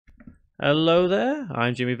Hello there,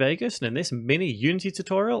 I'm Jimmy Vegas, and in this mini Unity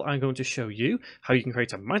tutorial I'm going to show you how you can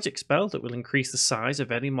create a magic spell that will increase the size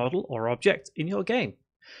of any model or object in your game.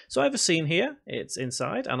 So I have a scene here, it's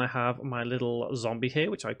inside, and I have my little zombie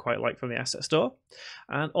here, which I quite like from the asset store.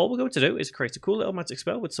 And all we're going to do is create a cool little magic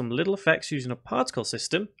spell with some little effects using a particle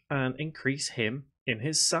system and increase him in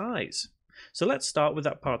his size. So let's start with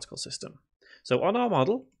that particle system. So on our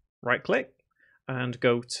model, right click, and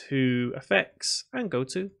go to effects and go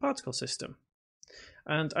to particle system,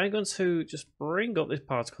 and I'm going to just bring up this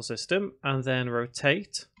particle system and then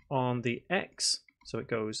rotate on the X so it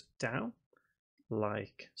goes down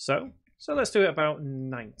like so. So let's do it about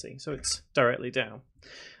 90 so it's directly down,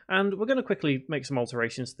 and we're going to quickly make some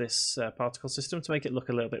alterations to this particle system to make it look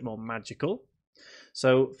a little bit more magical.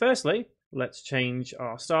 So firstly, let's change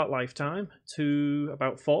our start lifetime to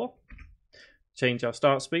about 4, change our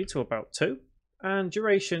start speed to about 2, and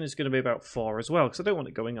duration is going to be about 4 as well, because I don't want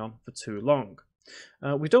it going on for too long.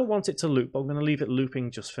 We don't want it to loop, but I'm going to leave it looping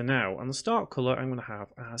just for now. And the start color I'm going to have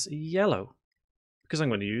as yellow, because I'm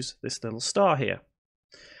going to use this little star here.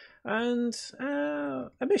 And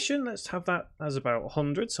emission, let's have that as about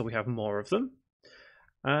 100, so we have more of them.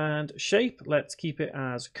 And shape, let's keep it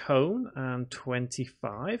as cone and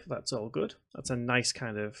 25. That's all good. That's a nice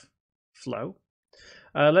kind of flow.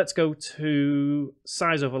 Let's go to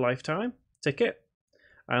size over lifetime. Ticket,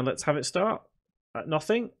 and let's have it start at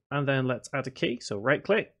nothing, and then let's add a key. So right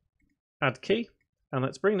click, add key, and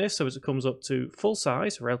let's bring this so as it comes up to full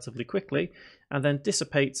size relatively quickly and then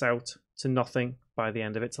dissipates out to nothing by the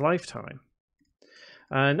end of its lifetime.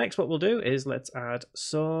 Next, what we'll do is let's add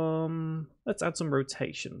some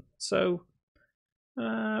rotation. So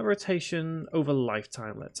rotation over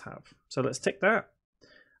lifetime let's have. So let's tick that,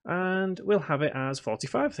 and we'll have it as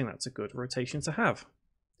 45. I think that's a good rotation to have.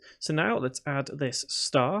 So now let's add this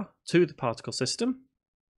star to the particle system,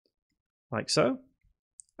 like so,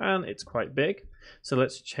 and it's quite big. So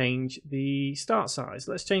let's change the start size.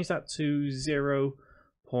 Let's change that to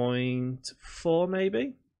 0.4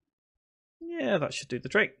 maybe. Yeah, that should do the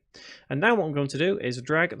trick. And now what I'm going to do is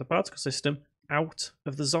drag the particle system out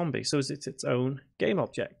of the zombie so it's its own game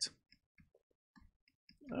object.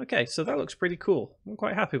 Okay, so that looks pretty cool. I'm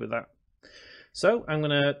quite happy with that. So I'm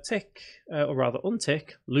going to tick, or rather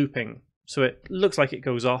untick, looping. So it looks like it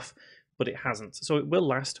goes off, but it hasn't. So it will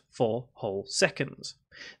last 4 whole seconds.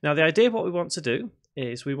 Now the idea of what we want to do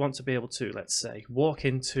is we want to be able to, let's say, walk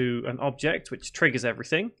into an object which triggers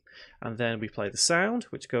everything, and then we play the sound,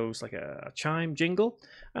 which goes like a chime jingle,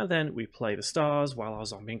 and then we play the stars while our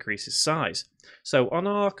zombie increases size. So on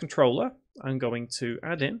our controller, I'm going to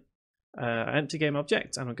add in an empty game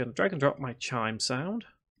object, and I'm going to drag and drop my chime sound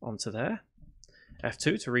onto there.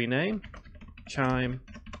 F2 to rename chime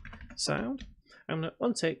sound. I'm going to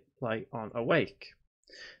untick play on awake.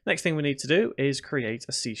 Next thing we need to do is create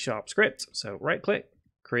a C# script. So right click,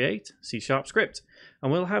 create C# script,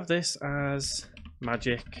 and we'll have this as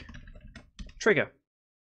magic trigger.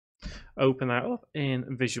 Open that up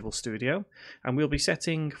in Visual Studio, and we'll be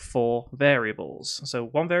setting 4 variables. So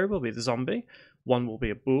one variable will be the zombie, one will be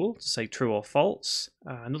a bool to say true or false,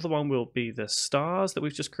 another one will be the stars that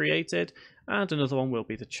we've just created, and another one will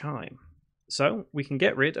be the chime. So we can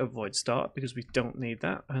get rid of void start because we don't need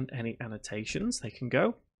that, and any annotations, they can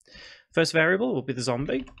go. First variable will be the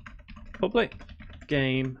zombie, public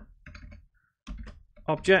game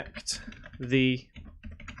object the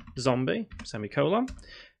zombie, semicolon.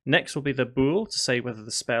 Next will be the bool to say whether the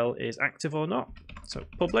spell is active or not. So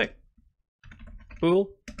public bool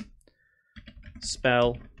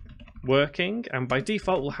spell working, and by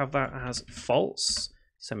default we'll have that as false,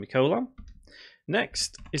 semicolon.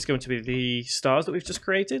 Next is going to be the stars that we've just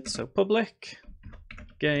created. So public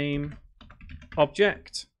game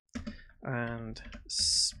object and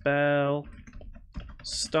spell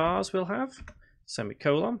stars we'll have,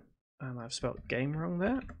 semicolon, and I've spelled game wrong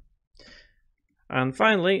there. And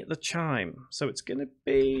finally the chime. So it's going to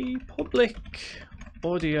be public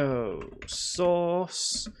audio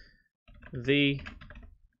source the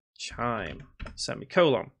chime,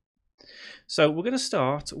 semicolon. So we're going to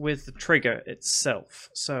start with the trigger itself.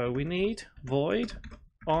 So we need void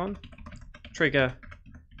on trigger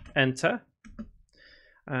enter,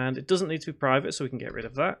 and it doesn't need to be private, so we can get rid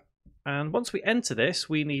of that. And once we enter this,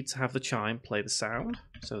 we need to have the chime play the sound.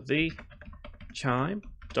 So the chime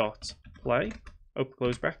dot play, open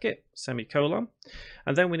close bracket, semicolon,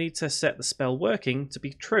 and then we need to set the spell working to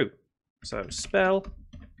be true. So spell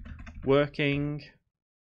working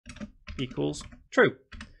equals true,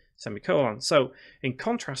 semicolon. So in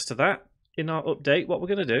contrast to that, in our update, what we're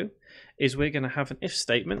going to do is we're going to have an if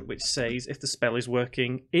statement which says if the spell is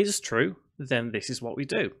working is true, then this is what we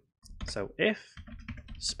do. So if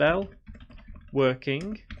spell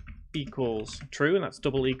working equals true, and that's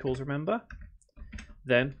double equals, remember,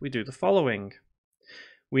 then we do the following.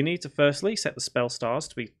 We need to firstly set the spell stars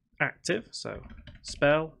to be active, so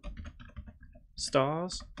spell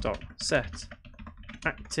stars dot set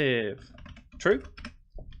active true.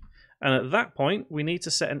 And at that point, we need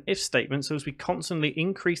to set an if statement so as we constantly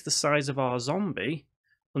increase the size of our zombie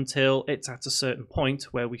until it's at a certain point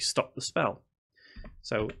where we stop the spell.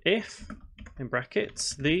 So if, in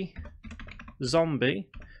brackets, the zombie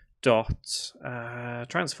dot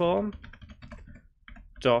transform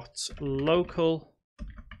dot local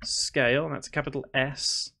scale, and that's a capital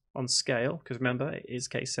S on scale, because remember, it is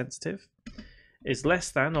case sensitive, is less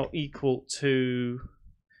than or equal to,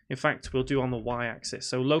 in fact, we'll do on the y-axis.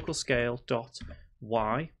 So local scale dot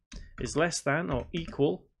y is less than or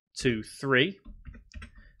equal to 3.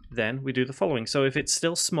 Then we do the following. So if it's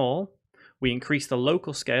still small, we increase the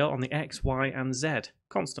local scale on the x, y, and z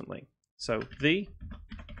constantly. So the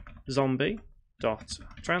zombie dot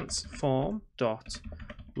transform dot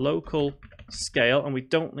local scale, and we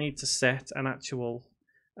don't need to set an actual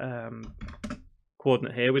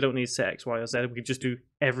coordinate here. We don't need to set x, y, or z. We can just do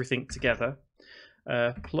everything together.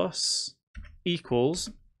 Plus equals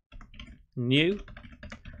new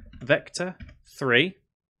vector 3,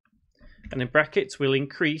 and in brackets we'll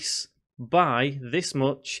increase by this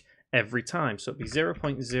much every time, so it'll be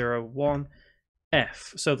 0.01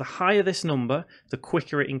 f. So the higher this number, the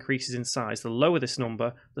quicker it increases in size. The lower this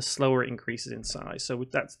number, the slower it increases in size. So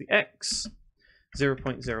that's the x,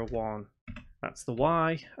 0.01, that's the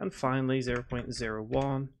y, and finally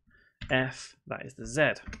 0.01 f, that is the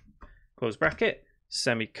z. Close bracket,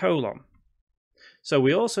 semicolon. So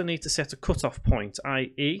we also need to set a cutoff point,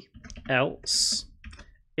 i.e. else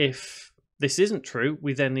if this isn't true,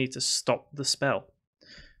 we then need to stop the spell.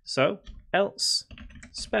 So else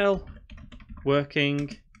spell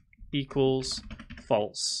working equals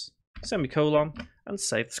false, semicolon, and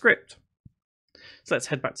save the script. So let's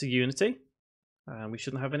head back to Unity. We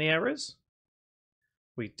shouldn't have any errors.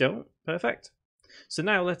 We don't. Perfect. So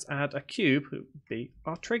now let's add a cube, who would be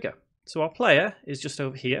our trigger. So our player is just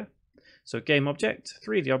over here. So game object,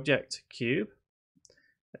 3D object, cube.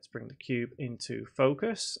 Let's bring the cube into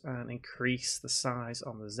focus and increase the size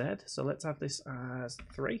on the Z. So let's have this as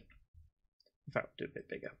 3. In fact, we'll do a bit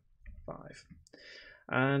bigger, 5.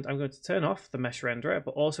 And I'm going to turn off the mesh renderer,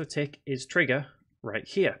 but also take is trigger right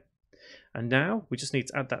here. And now we just need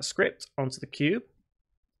to add that script onto the cube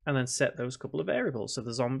and then set those couple of variables. So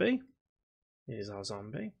the zombie is our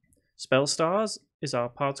zombie. Spell stars is our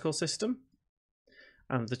particle system.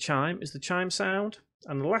 And the chime is the chime sound.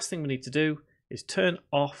 And the last thing we need to do is turn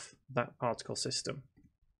off that particle system.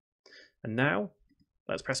 And now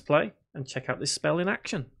let's press play and check out this spell in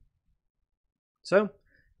action. So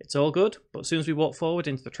it's all good, but as soon as we walk forward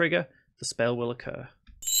into the trigger, the spell will occur.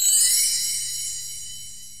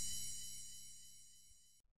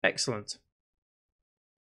 Excellent.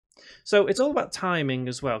 So it's all about timing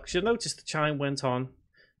as well, because you'll notice the chime went on,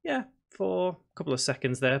 yeah, for a couple of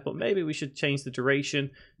seconds there, but maybe we should change the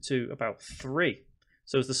duration to about 3.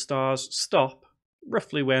 So as the stars stop,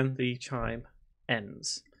 roughly when the chime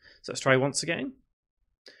ends. So let's try once again.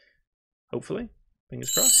 Hopefully, fingers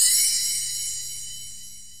crossed.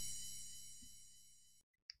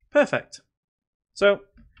 Perfect. So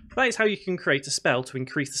that is how you can create a spell to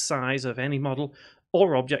increase the size of any model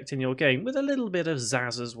or object in your game with a little bit of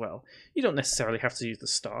zazz as well. You don't necessarily have to use the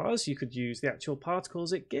stars, you could use the actual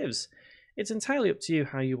particles it gives. It's entirely up to you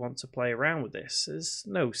how you want to play around with this. There's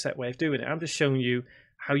no set way of doing it. I'm just showing you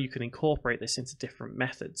how you can incorporate this into different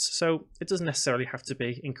methods. So it doesn't necessarily have to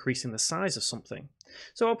be increasing the size of something.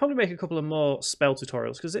 So I'll probably make a couple of more spell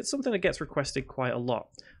tutorials because it's something that gets requested quite a lot.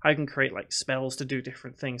 I can create like spells to do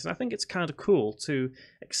different things, and I think it's kind of cool to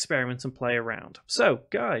experiment and play around. So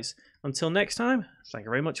guys, until next time, thank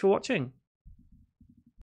you very much for watching.